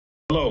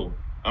Hello,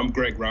 I'm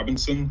Greg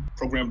Robinson,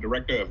 Program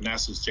Director of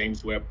NASA's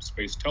James Webb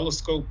Space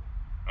Telescope.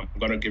 I'm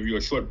going to give you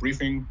a short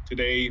briefing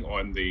today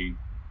on the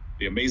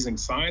amazing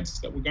science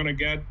that we're going to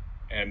get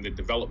and the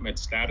development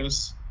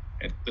status.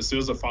 And this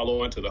is a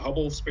follow-on to the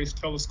Hubble Space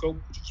Telescope,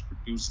 which has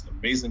produced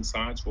amazing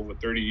science for over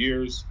 30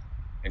 years,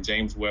 and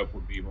James Webb will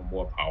be even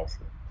more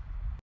powerful.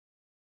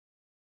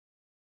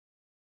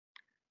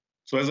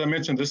 So as I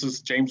mentioned, this is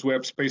James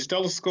Webb Space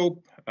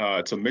Telescope.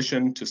 It's a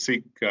mission to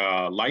seek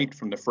light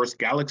from the first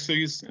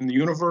galaxies in the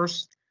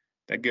universe.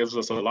 That gives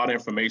us a lot of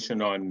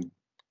information on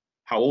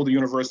how old the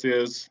universe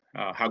is,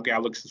 how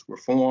galaxies were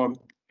formed,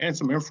 and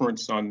some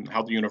inference on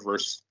how the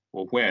universe,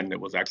 or when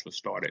it was actually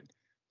started.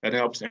 That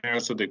helps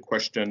answer the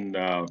question,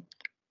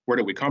 where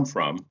did we come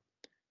from?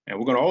 And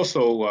we're going to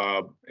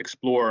also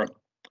explore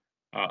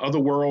other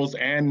worlds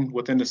and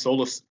within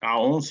our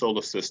own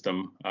solar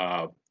system,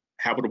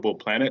 habitable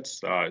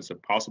planets. Is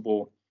it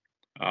possible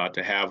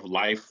to have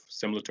life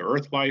similar to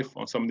Earth life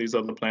on some of these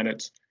other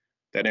planets?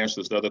 That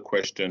answers the other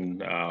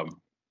question,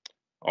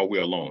 are we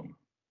alone?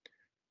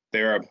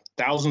 There are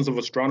thousands of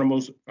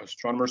astronomers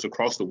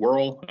across the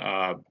world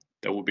that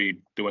will be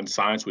doing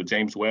science with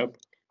James Webb.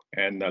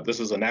 And this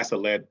is a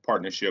NASA-led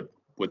partnership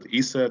with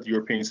ESA, the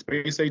European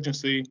Space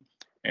Agency,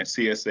 and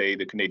CSA,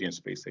 the Canadian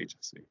Space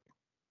Agency.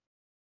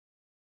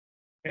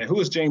 And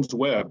who is James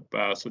Webb?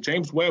 So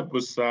James Webb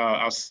was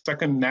our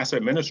second NASA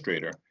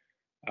administrator.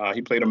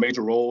 He played a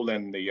major role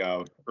in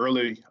the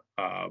early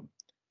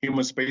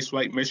human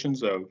spaceflight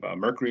missions of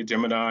Mercury,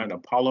 Gemini, and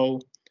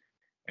Apollo.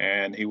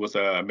 And he was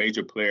a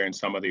major player in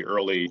some of the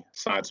early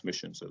science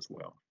missions as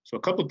well. So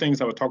a couple of things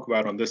I would talk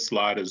about on this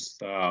slide is,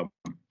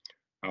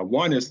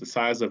 one is the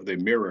size of the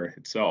mirror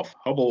itself.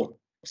 Hubble,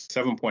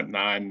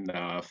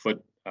 7.9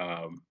 foot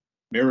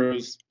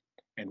mirrors,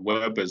 and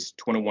Webb is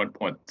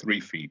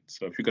 21.3 feet.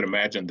 So if you could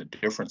imagine the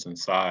difference in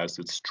size,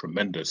 it's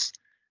tremendous.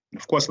 And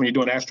of course, when you're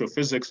doing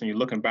astrophysics and you're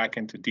looking back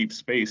into deep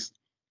space,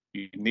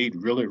 you need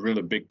really,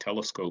 really big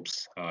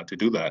telescopes to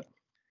do that.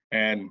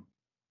 And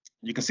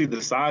you can see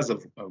the size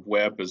of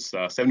Webb is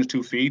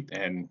 72 feet,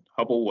 and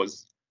Hubble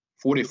was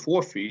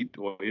 44 feet,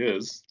 or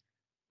is.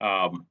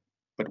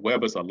 But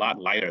Webb is a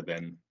lot lighter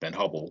than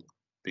Hubble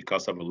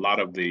because of a lot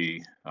of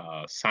the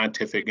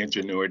scientific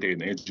ingenuity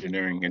and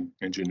engineering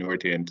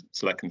ingenuity in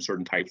selecting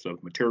certain types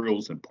of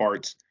materials and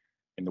parts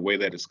and the way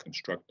that it's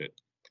constructed.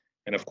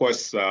 And of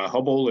course,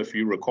 Hubble, if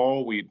you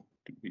recall, we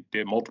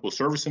did multiple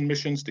servicing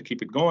missions to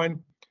keep it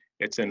going.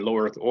 It's in low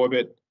Earth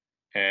orbit,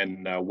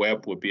 and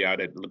Webb will be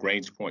out at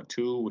Lagrange point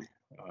 2,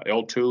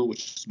 L2,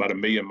 which is about 1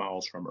 million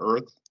miles from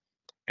Earth.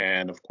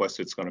 And of course,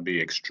 it's going to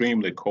be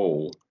extremely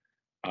cold,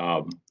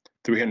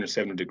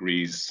 370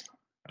 degrees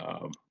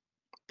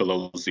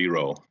below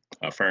zero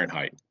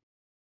Fahrenheit.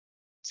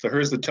 So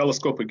here's the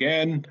telescope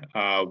again.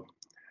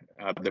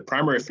 The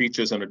primary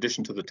features, in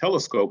addition to the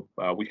telescope,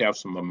 we have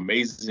some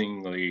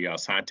amazingly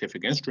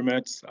scientific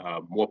instruments,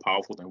 more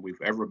powerful than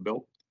we've ever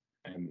built.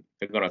 And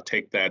they're going to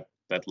take that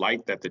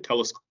light that the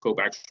telescope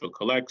actually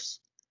collects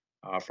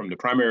from the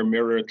primary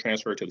mirror,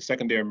 transfer it to the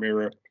secondary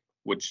mirror,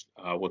 which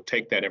will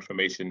take that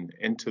information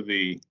into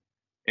the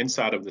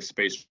inside of the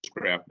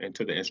spacecraft,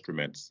 into the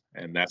instruments.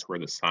 And that's where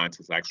the science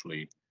is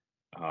actually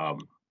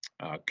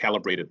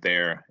calibrated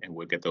there, and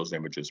we'll get those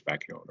images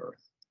back here on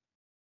Earth.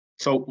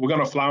 So we're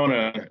going to fly on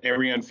an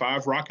Ariane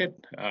 5 rocket.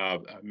 I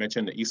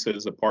mentioned that ESA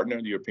is a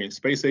partner, the European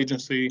Space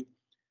Agency,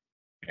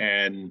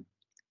 and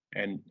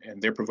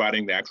they're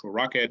providing the actual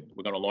rocket.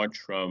 We're going to launch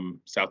from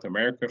South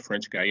America,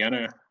 French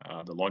Guiana.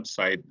 The launch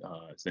site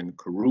is in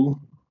Kourou,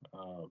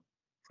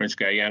 French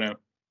Guiana.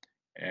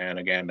 And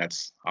again,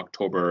 that's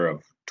October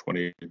of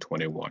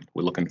 2021.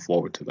 We're looking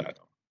forward to that.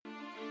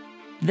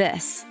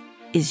 This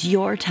is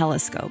your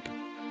telescope,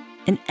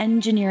 an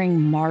engineering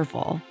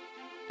marvel,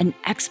 an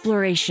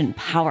exploration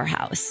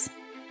powerhouse.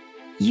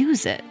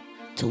 Use it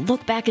to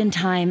look back in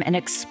time and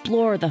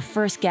explore the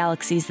first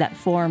galaxies that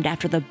formed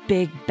after the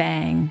Big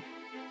Bang.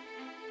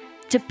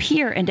 To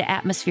peer into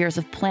atmospheres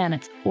of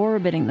planets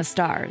orbiting the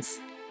stars.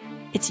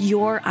 It's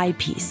your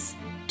eyepiece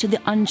to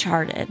the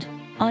uncharted,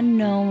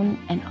 unknown,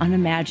 and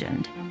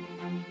unimagined.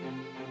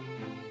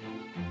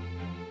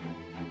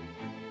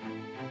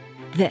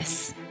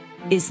 This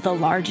is the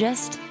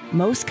largest,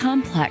 most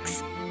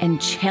complex, and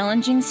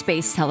challenging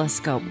space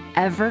telescope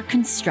ever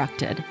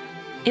constructed.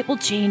 It will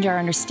change our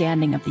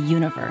understanding of the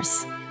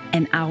universe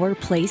and our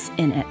place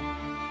in it.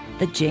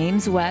 The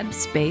James Webb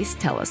Space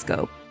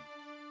Telescope.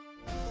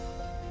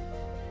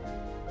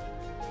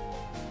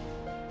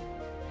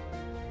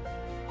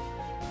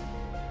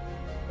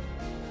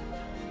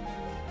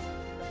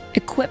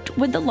 Equipped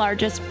with the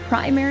largest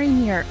primary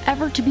mirror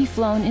ever to be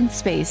flown in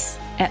space,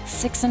 at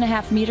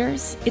 6.5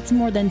 meters, it's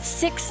more than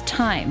 6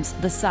 times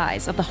the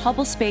size of the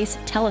Hubble Space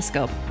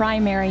Telescope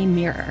primary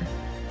mirror.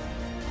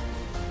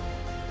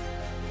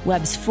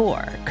 Webb's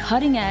 4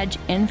 cutting-edge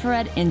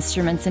infrared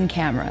instruments and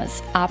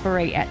cameras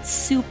operate at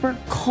super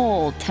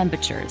cold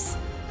temperatures.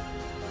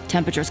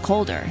 Temperatures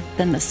colder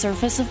than the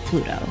surface of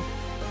Pluto.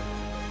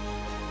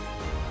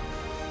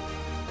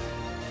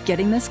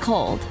 Getting this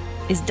cold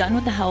is done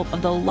with the help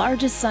of the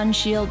largest sun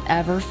shield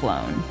ever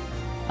flown,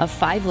 a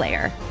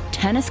 5-layer,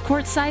 tennis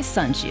court-sized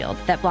sun shield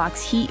that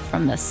blocks heat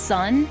from the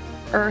sun,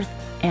 Earth,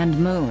 and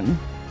moon.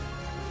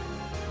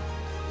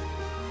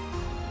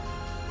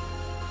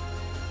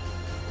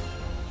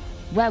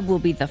 Webb will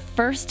be the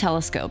first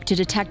telescope to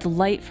detect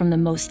light from the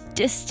most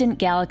distant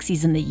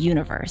galaxies in the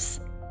universe.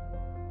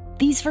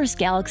 These first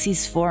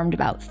galaxies formed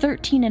about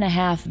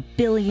 13.5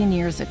 billion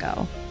years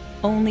ago,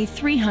 only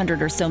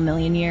 300 or so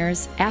million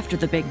years after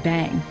the Big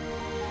Bang.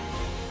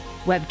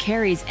 Webb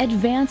carries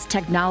advanced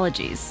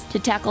technologies to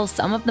tackle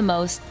some of the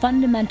most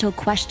fundamental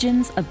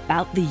questions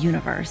about the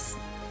universe.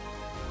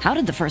 How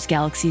did the first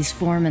galaxies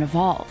form and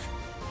evolve?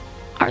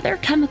 Are there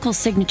chemical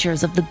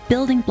signatures of the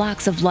building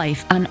blocks of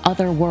life on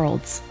other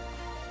worlds?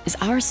 Is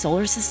our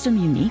solar system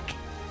unique?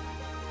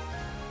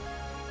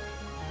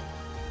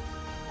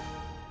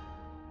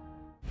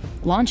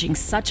 Launching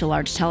such a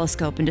large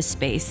telescope into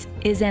space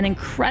is an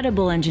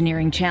incredible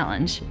engineering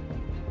challenge.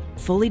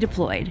 Fully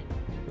deployed,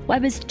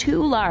 Webb is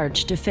too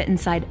large to fit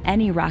inside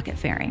any rocket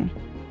fairing.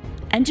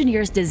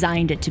 Engineers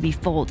designed it to be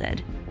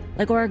folded,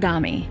 like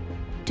origami,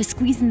 to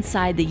squeeze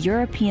inside the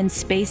European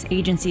Space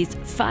Agency's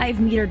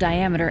 5-meter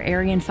diameter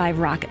Ariane 5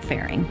 rocket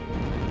fairing.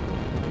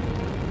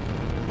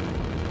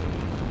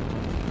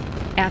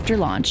 After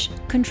launch,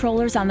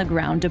 controllers on the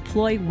ground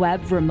deploy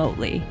Webb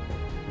remotely.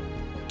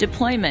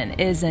 Deployment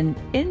is an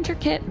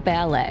intricate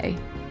ballet.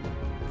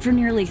 For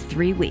nearly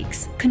 3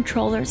 weeks,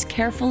 controllers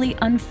carefully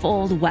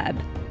unfold Webb.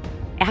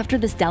 After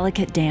this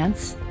delicate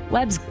dance,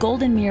 Webb's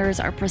golden mirrors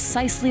are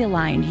precisely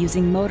aligned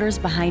using motors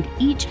behind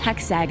each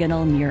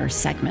hexagonal mirror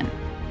segment,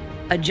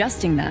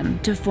 adjusting them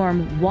to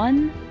form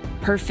one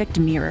perfect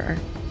mirror.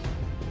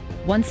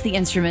 Once the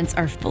instruments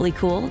are fully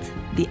cooled,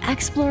 the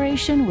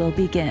exploration will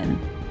begin.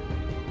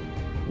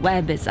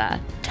 Webb is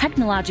a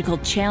technological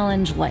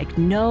challenge like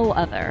no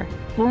other,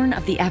 born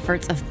of the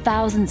efforts of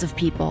thousands of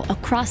people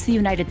across the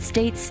United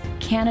States,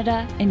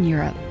 Canada, and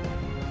Europe.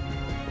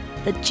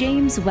 The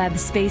James Webb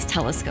Space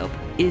Telescope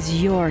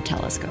is your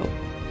telescope.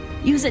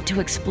 Use it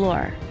to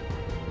explore,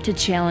 to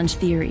challenge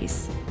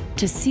theories,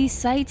 to see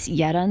sights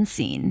yet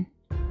unseen.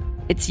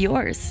 It's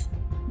yours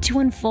to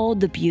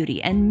unfold the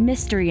beauty and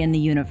mystery in the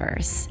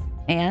universe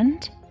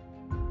and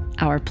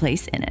our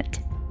place in it.